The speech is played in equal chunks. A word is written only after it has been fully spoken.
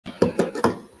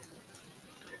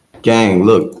Gang,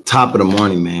 look, top of the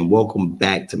morning, man. Welcome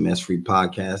back to Mess Free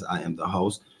Podcast. I am the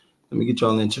host. Let me get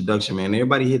y'all an introduction, man.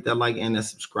 Everybody hit that like and that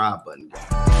subscribe button.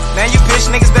 Man, you bitch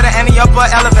niggas better ante your butt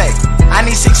elevate. I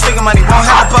need 6-figure money, won't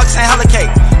have the bucks and hella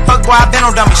cake. Fuck boy, I been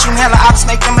on dummy, shooting hella ops,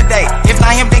 make them a day. If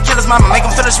not him, then kill his mama, make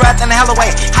him feel his wrath in the hella way.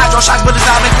 Hydro shock bullets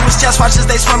out into his chest, watch as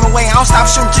they swim away. I don't stop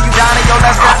shooting till you down in your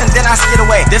last breath, and then I skid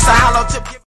away. This a hollow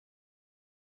tip.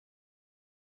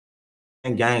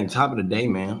 And gang, top of the day,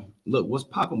 man. Look, what's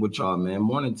popping with y'all, man?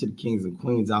 Morning to the kings and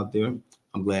queens out there.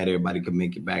 I'm glad everybody could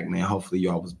make it back, man. Hopefully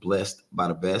y'all was blessed by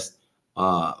the best.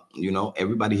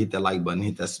 Everybody hit that like button,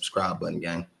 hit that subscribe button,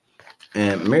 gang.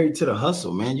 And married to the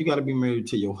hustle, man. You got to be married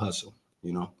to your hustle.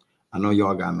 I know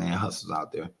y'all got mad hustles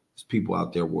out there. There's people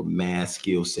out there with mad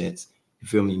skill sets. You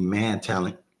feel me? Mad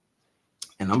talent.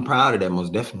 And I'm proud of that,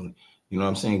 most definitely. You know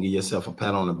what I'm saying? Give yourself a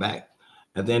pat on the back.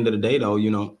 At the end of the day, though,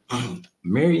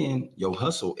 marrying your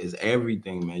hustle is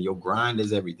everything, man. Your grind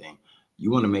is everything.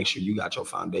 You want to make sure you got your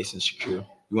foundation secure.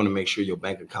 You want to make sure your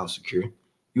bank account's secure.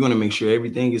 You want to make sure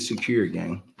everything is secure,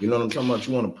 gang. You know what I'm talking about?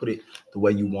 You want to put it the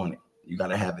way you want it. You got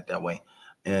to have it that way.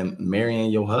 And marrying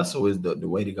your hustle is the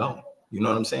way to go. You know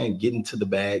what I'm saying? Getting to the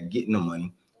bag, getting the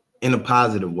money in a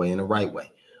positive way, in the right way.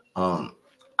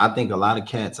 I think a lot of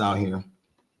cats out here,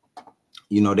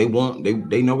 they know where they want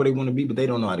to be, but they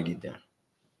don't know how to get there.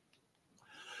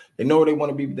 They know where they want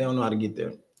to be, but they don't know how to get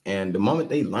there. And the moment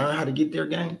they learn how to get there,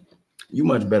 gang, you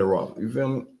much better off. You feel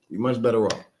me? You much better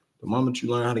off. The moment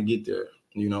you learn how to get there,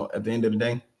 at the end of the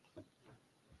day,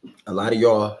 a lot of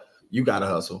y'all, you got to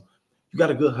hustle. You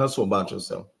got a good hustle about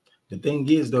yourself. The thing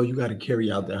is, though, you got to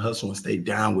carry out that hustle and stay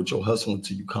down with your hustle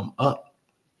until you come up.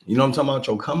 You know what I'm talking about?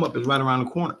 Your come up is right around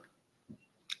the corner.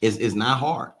 It's not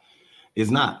hard. It's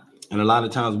not. And a lot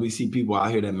of times we see people out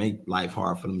here that make life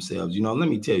hard for themselves. Let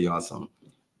me tell y'all something.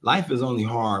 Life is only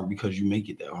hard because you make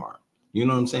it that hard. You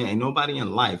know what I'm saying? Ain't nobody in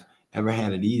life ever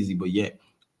had it easy, but yet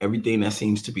everything that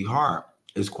seems to be hard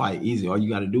is quite easy. All you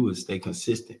got to do is stay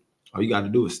consistent. All you got to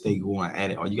do is stay going at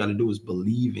it. All you got to do is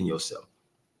believe in yourself.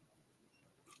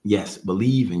 Yes,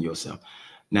 believe in yourself.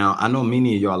 Now, I know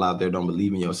many of y'all out there don't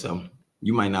believe in yourself.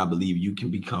 You might not believe you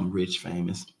can become rich,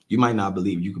 famous. You might not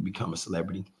believe you can become a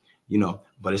celebrity,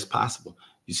 but it's possible.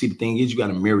 You see, the thing is, you got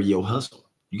to marry your hustle.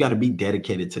 You got to be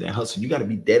dedicated to that hustle. You got to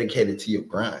be dedicated to your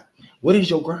grind. What is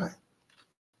your grind?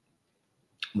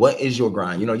 What is your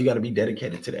grind? You got to be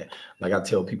dedicated to that. Like I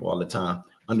tell people all the time,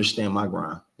 understand my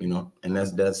grind, and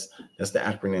that's the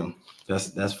acronym.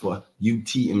 That's for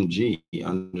UTMG,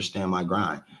 understand my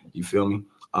grind. You feel me?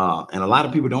 And a lot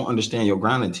of people don't understand your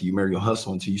grind until you marry your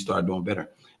hustle, until you start doing better.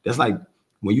 That's like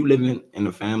when you living in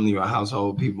a family or a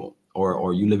household, people,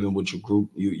 or you living with your group,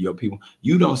 your people,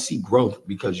 you don't see growth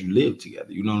because you live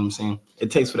together. You know what I'm saying?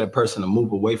 It takes for that person to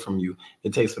move away from you.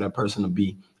 It takes for that person to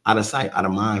be out of sight, out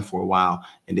of mind for a while.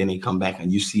 And then they come back and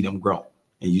you see them grow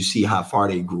and you see how far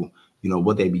they grew,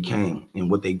 what they became and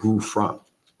what they grew from,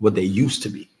 what they used to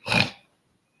be.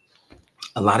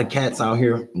 A lot of cats out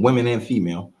here, women and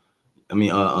female,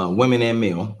 women and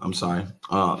male,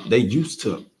 they used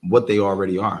to what they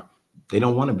already are. They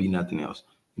don't want to be nothing else.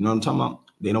 You know what I'm talking about?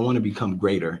 They don't want to become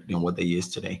greater than what they is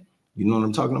today. You know what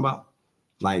I'm talking about?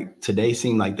 Like today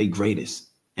seem like they greatest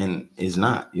and it's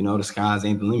not, the skies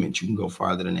ain't the limit. You can go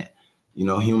farther than that.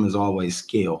 Humans always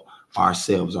scale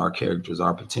ourselves, our characters,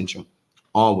 our potential,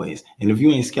 always. And if you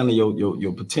ain't scaling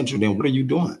your potential, then what are you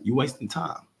doing? You wasting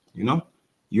time,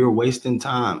 you're wasting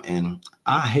time. And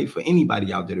I hate for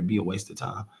anybody out there to be a waste of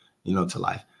time, to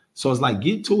life. So it's like,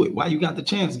 get to it. While you got the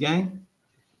chance, gang.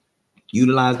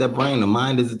 Utilize that brain. The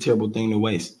mind is a terrible thing to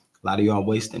waste. A lot of y'all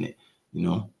wasting it.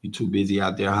 You're too busy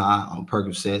out there high on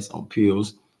Percocets, on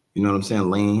pills. You know what I'm saying?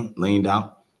 Leaned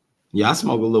out. Yeah, I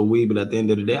smoke a little weed, but at the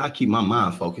end of the day, I keep my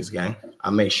mind focused, gang. I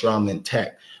make sure I'm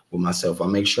intact with myself. I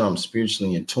make sure I'm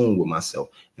spiritually in tune with myself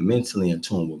and mentally in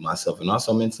tune with myself, and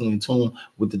also mentally in tune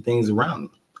with the things around me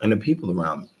and the people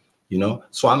around me.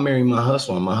 So I marry my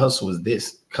hustle, and my hustle is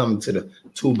this: coming to the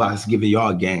toolbox, giving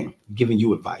y'all a game, giving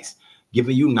you advice,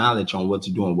 giving you knowledge on what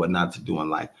to do and what not to do in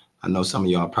life. I know some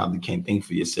of y'all probably can't think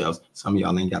for yourselves. Some of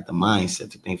y'all ain't got the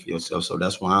mindset to think for yourself. So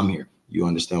that's why I'm here. You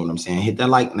understand what I'm saying? Hit that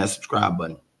like and that subscribe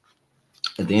button.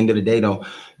 At the end of the day, though,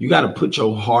 you got to put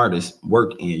your hardest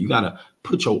work in. You got to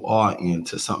put your all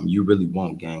into something you really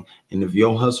want, gang. And if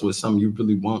your hustle is something you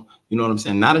really want, you know what I'm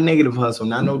saying? Not a negative hustle,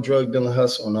 not no drug dealing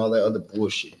hustle and all that other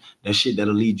bullshit. That shit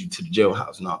that'll lead you to the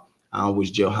jailhouse. No. I don't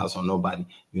wish jailhouse on nobody.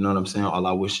 You know what I'm saying? All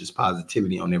I wish is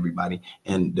positivity on everybody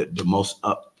and the most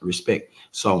up respect.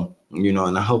 So,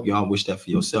 and I hope y'all wish that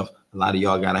for yourself. A lot of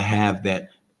y'all got to have that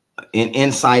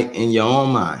insight in your own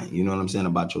mind. You know what I'm saying?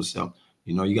 About yourself.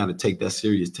 You know, you got to take that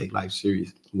serious, take life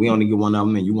serious. We only get one of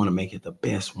them, and you want to make it the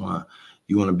best one.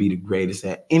 You want to be the greatest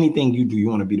at anything you do. You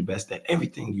want to be the best at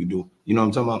everything you do. You know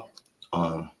what I'm talking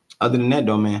about? Other than that,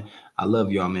 though, man, I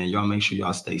love y'all, man. Y'all make sure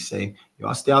y'all stay safe.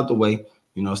 Y'all stay out the way.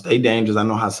 You know, stay dangerous. I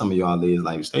know how some of y'all is.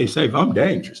 Like, stay safe. I'm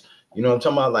dangerous. You know what I'm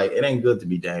talking about? Like, it ain't good to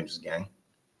be dangerous, gang.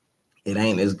 It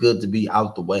ain't. It's good to be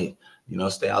out the way. You know,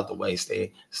 stay out the way.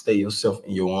 Stay yourself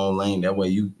in your own lane. That way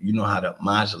you know how to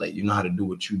modulate. You know how to do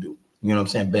what you do. You know what I'm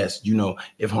saying? Best. You know,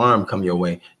 if harm come your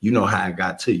way, you know how it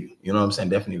got to you. You know what I'm saying?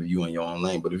 Definitely you in your own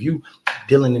lane. But if you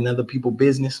dealing in other people's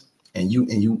business and you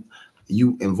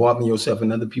involving yourself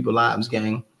in other people's lives,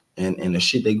 gang, and the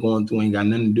shit they going through ain't got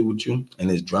nothing to do with you, and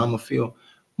it's drama filled,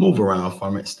 move around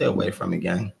from it. Stay away from it,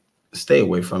 gang. Stay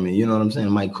away from it. You know what I'm saying?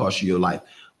 It might cost you your life.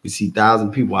 We see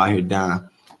 1,000 people out here dying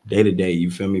day to day,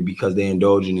 you feel me? Because they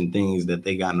indulging in things that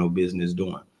they got no business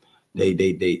doing. They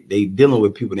dealing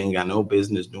with people they ain't got no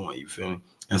business doing, you feel me?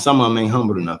 And some of them ain't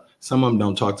humble enough. Some of them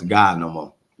don't talk to God no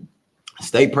more.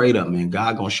 Stay prayed up, man.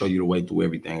 God gonna show you the way through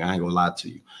everything. I ain't gonna lie to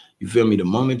you. You feel me? The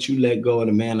moment you let go of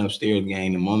the man upstairs,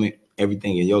 gang, the moment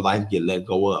everything in your life get let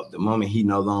go of, the moment he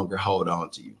no longer hold on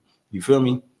to you. You feel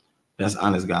me? That's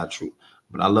honest God truth.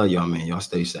 But I love y'all, man. Y'all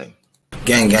stay safe.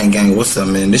 Gang, what's up,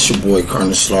 man? This your boy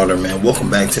Karnage Slaughter, man.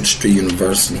 Welcome back to the Street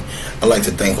University. I'd like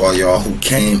to thank all y'all who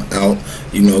came out,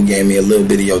 you know, gave me a little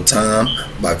bit of your time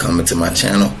by coming to my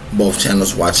channel. Both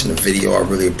channels watching the video. I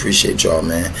really appreciate y'all,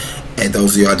 man. And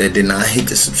those of y'all that did not hit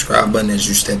the subscribe button as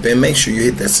you step in, make sure you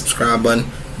hit that subscribe button.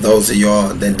 Those of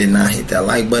y'all that did not hit that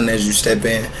like button as you step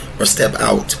in or step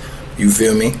out, you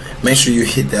feel me? Make sure you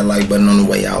hit that like button on the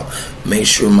way out. Make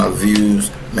sure my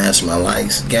views match my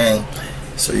likes, gang,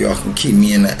 so y'all can keep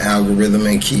me in the algorithm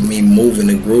and keep me moving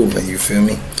and grooving, you feel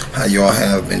me? How y'all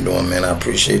have been doing, man. I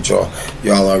appreciate y'all.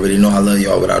 Y'all already know I love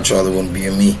y'all. Without y'all, it wouldn't be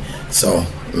me. So,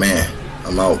 man,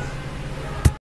 I'm out.